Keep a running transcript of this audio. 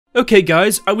Okay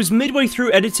guys, I was midway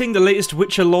through editing the latest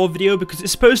Witcher lore video because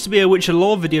it's supposed to be a Witcher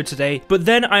lore video today, but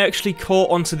then I actually caught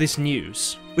onto this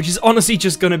news, which is honestly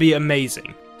just gonna be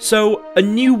amazing. So, a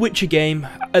new Witcher game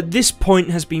at this point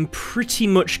has been pretty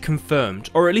much confirmed,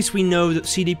 or at least we know that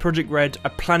CD PROJEKT RED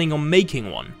are planning on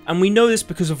making one, and we know this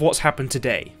because of what's happened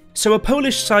today. So a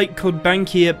Polish site called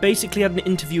Bankier basically had an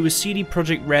interview with CD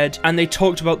PROJEKT RED and they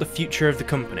talked about the future of the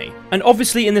company. And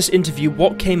obviously in this interview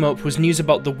what came up was news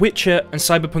about The Witcher and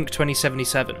Cyberpunk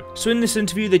 2077. So in this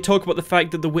interview they talk about the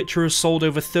fact that The Witcher has sold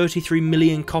over 33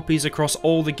 million copies across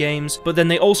all the games, but then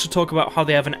they also talk about how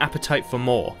they have an appetite for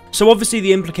more. So obviously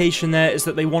the implication there is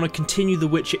that they want to continue The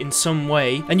Witcher in some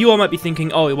way, and you all might be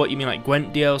thinking, oh, what, you mean like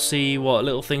Gwent DLC, what,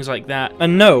 little things like that?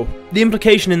 And no, the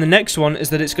implication in the next one is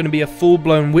that it's going to be a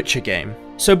full-blown Witcher game.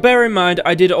 So bear in mind,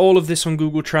 I did all of this on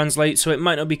Google Translate, so it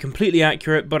might not be completely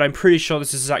accurate, but I'm pretty sure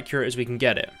this is as accurate as we can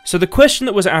get it. So the question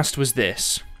that was asked was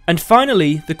this. And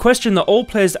finally, the question that all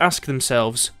players ask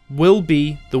themselves will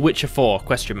be The Witcher 4?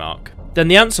 Then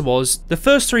the answer was, the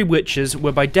first three Witchers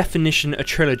were by definition a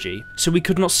trilogy, so we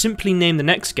could not simply name the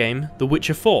next game The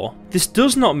Witcher 4. This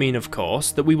does not mean, of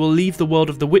course, that we will leave the world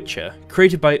of The Witcher,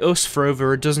 created by us for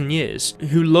over a dozen years,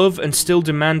 who love and still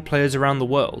demand players around the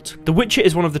world. The Witcher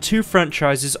is one of the two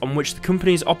franchises on which the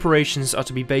company's operations are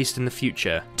to be based in the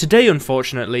future. Today,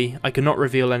 unfortunately, I cannot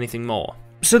reveal anything more.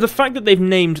 So the fact that they've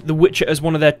named The Witcher as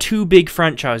one of their two big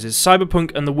franchises,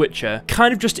 Cyberpunk and The Witcher,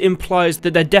 kind of just implies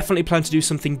that they're definitely planning to do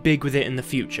something big with it in the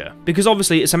future. Because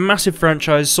obviously it's a massive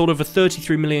franchise, sold over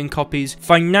 33 million copies,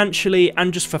 financially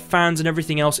and just for fans and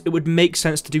everything else, it would make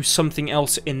sense to do something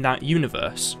else in that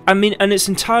universe. I mean, and it's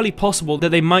entirely possible that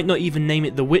they might not even name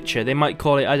it The Witcher, they might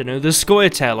call it, I don't know, The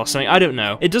Scoia'tael or something, I don't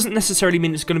know. It doesn't necessarily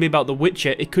mean it's going to be about The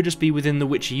Witcher, it could just be within the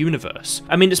Witcher universe.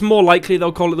 I mean, it's more likely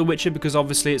they'll call it The Witcher because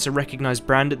obviously it's a recognised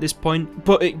brand at this point,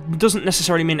 but it doesn't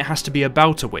necessarily mean it has to be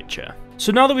about a Witcher.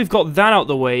 So now that we've got that out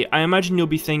the way, I imagine you'll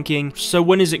be thinking, so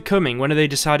when is it coming? When are they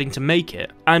deciding to make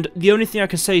it? And the only thing I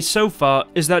can say so far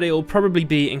is that it'll probably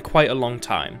be in quite a long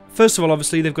time. First of all,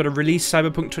 obviously, they've got to release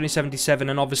Cyberpunk 2077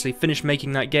 and obviously finish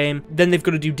making that game. Then they've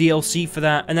got to do DLC for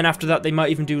that, and then after that they might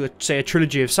even do, say, a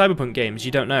trilogy of Cyberpunk games,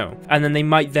 you don't know. And then they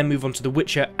might then move on to The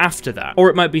Witcher after that.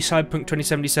 Or it might be Cyberpunk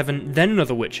 2077, then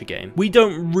another Witcher game. We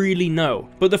don't really know.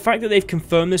 But the fact that they've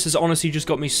confirmed this has honestly just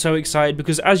got me so excited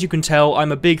because as you can tell,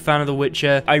 I'm a big fan of The Witcher.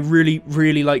 I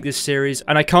really like this series,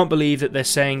 and I can't believe that they're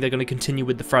saying they're going to continue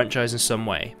with the franchise in some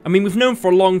way. I mean, we've known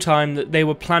for a long time that they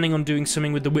were planning on doing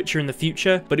something with The Witcher in the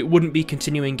future, but it wouldn't be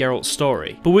continuing Geralt's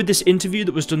story. But with this interview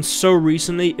that was done so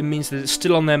recently, it means that it's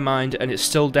still on their mind and it's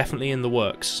still definitely in the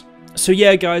works. So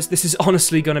yeah guys, this is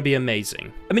honestly going to be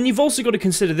amazing. I mean, you've also got to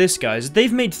consider this guys,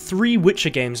 they've made 3 Witcher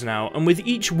games now, and with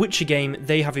each Witcher game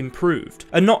they have improved.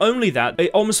 And not only that,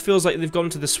 it almost feels like they've gone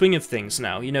to the swing of things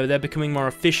now, you know, they're becoming more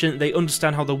efficient, they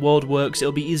understand how the world works,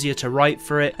 it'll be easier to write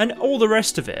for it, and all the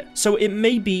rest of it. So it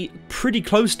may be pretty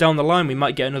close down the line we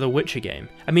might get another Witcher game.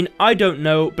 I mean, I don't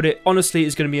know, but it honestly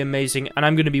is going to be amazing, and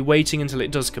I'm going to be waiting until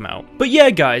it does come out. But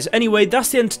yeah guys, anyway, that's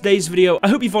the end of today's video. I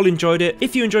hope you've all enjoyed it.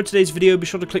 If you enjoyed today's video, be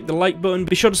sure to click the like button,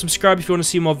 be sure to subscribe if you want to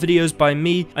see more videos by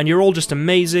me, and you're all just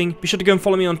amazing. Be sure to go and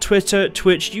follow me on Twitter,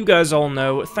 Twitch, you guys all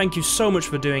know. Thank you so much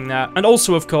for doing that. And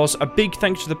also, of course, a big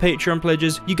thank you to the Patreon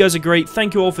pledges. You guys are great.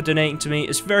 Thank you all for donating to me.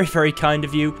 It's very kind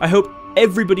of you. I hope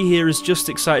everybody here is just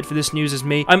excited for this news as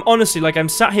me. I'm honestly, like, I'm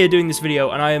sat here doing this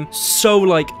video and I am so,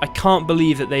 like, I can't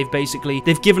believe that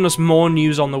they've given us more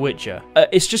news on The Witcher.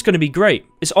 It's just going to be great.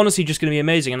 It's honestly just going to be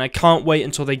amazing, and I can't wait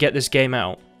until they get this game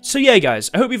out. So yeah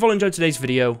guys, I hope you've all enjoyed today's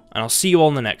video, and I'll see you all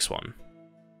in the next one.